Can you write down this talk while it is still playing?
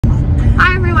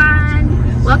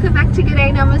Welcome back to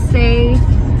Gdaynamaste.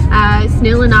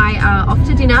 Snil and I are off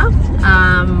to dinner.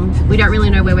 We don't really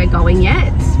know where we're going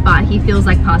yet, but he feels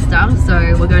like pasta,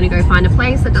 so we're going to go find a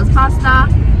place that does pasta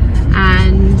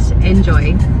and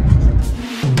enjoy.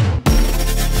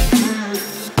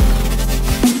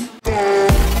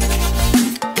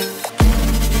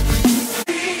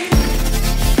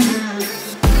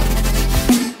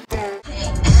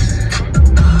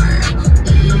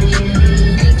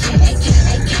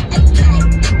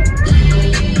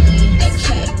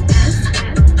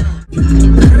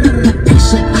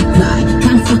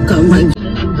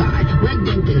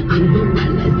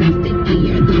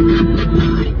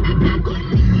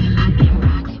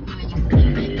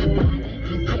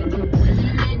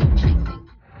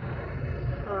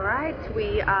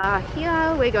 We are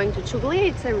here, we're going to Chugli.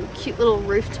 It's a cute little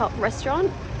rooftop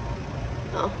restaurant.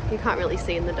 Oh, you can't really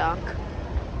see in the dark.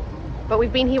 But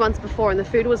we've been here once before and the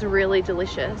food was really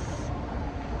delicious.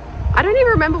 I don't even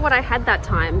remember what I had that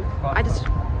time.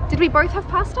 Did we both have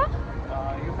pasta?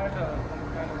 You had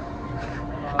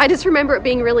I just remember it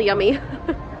being really yummy.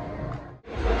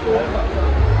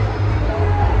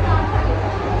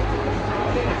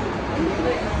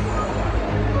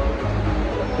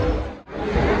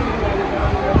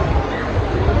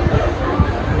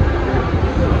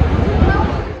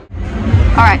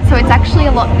 Alright, so it's actually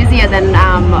a lot busier than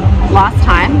last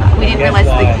time. We didn't realise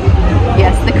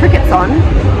the cricket's on.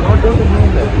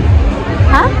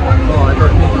 Huh?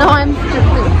 No,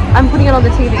 I'm putting it on the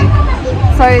TV.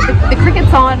 So the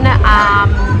cricket's on.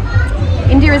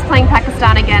 India is playing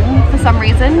Pakistan again for some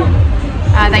reason.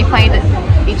 They played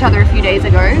each other a few days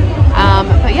ago.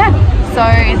 But yeah, so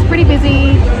it's pretty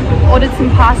busy. Ordered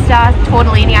some pasta,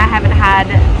 tortellini I haven't had,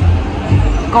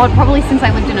 God, probably since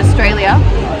I lived in Australia.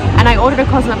 And I ordered a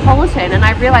cosmopolitan and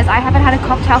I realised I haven't had a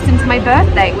cocktail since my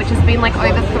birthday, which has been like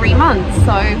over 3 months,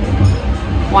 so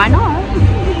why not?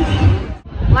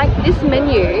 Like, this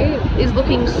menu is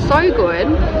looking so good.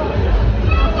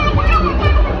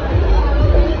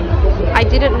 I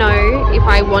didn't know if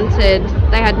I wanted,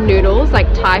 they had noodles,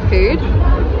 like Thai food.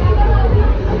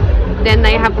 Then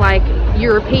they have like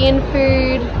European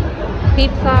food,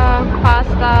 pizza,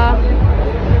 pasta,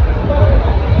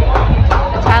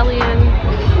 Italian.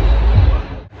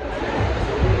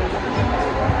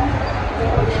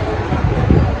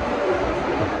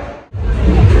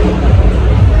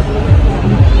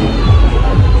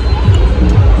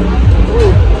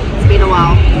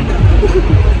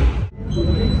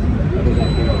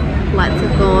 Lights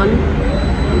have gone.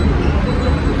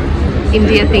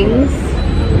 India things.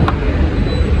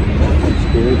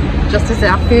 Just as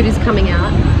our food is coming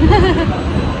out.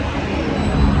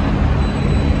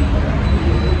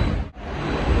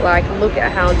 Like, look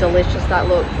at how delicious that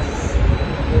looks.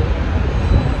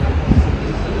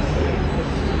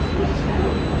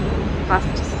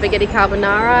 Pasta, spaghetti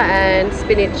carbonara and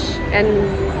spinach and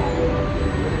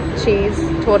cheese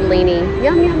tortellini.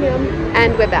 Yum, yum, yum.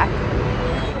 And we're back.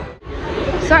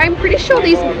 So I'm pretty sure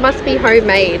these must be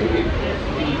homemade.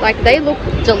 Like, they look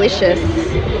delicious.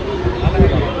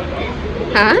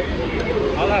 Huh?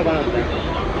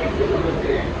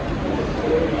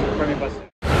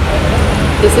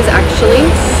 This is actually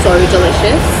so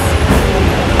delicious.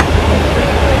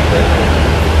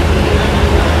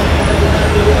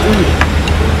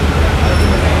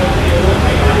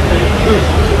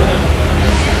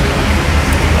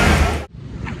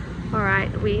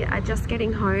 Alright, we are just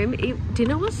getting home.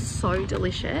 Dinner was so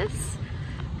delicious,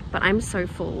 but I'm so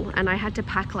full and I had to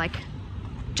pack like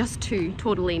just 2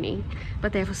 tortellini,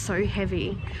 but they were so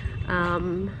heavy.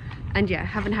 And yeah,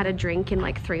 haven't had a drink in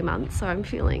like 3 months, so I'm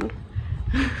feeling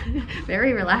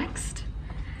very relaxed.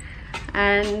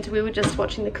 And we were just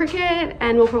watching the cricket,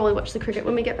 and we'll probably watch the cricket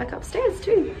when we get back upstairs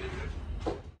too.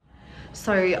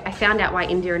 So I found out why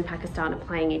India and Pakistan are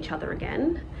playing each other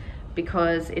again,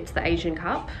 because it's the Asian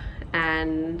Cup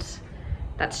and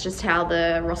that's just how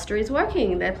the roster is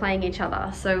working. They're playing each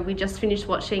other. So we just finished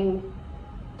watching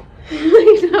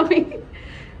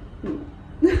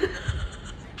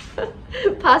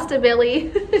pasta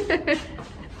belly.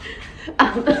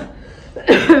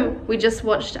 We just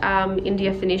watched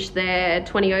India finish their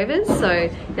 20 overs, so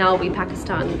now it'll be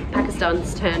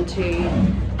Pakistan's turn to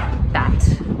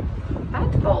bat.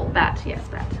 Bat, yes,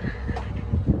 bat.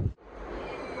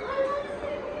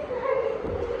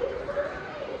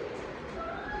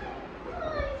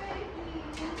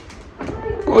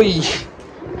 Oi!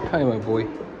 Hi, my boy.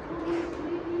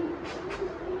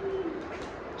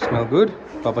 Smell good?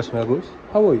 Papa smell good?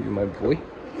 How are you, my boy?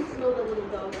 I smelled a little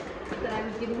dog that I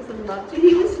was giving some love to.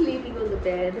 He was sleeping on the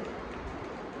bed.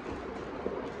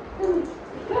 Come,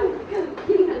 come, come.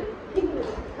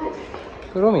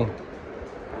 Romy,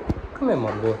 come here,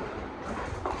 my boy.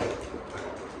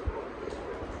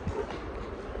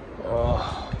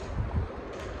 Oh.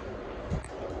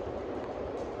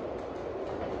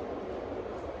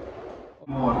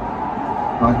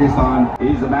 Pakistan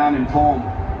is the man in form.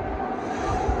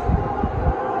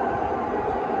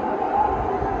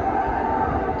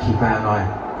 Keep an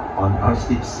eye on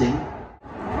Arshdeep Singh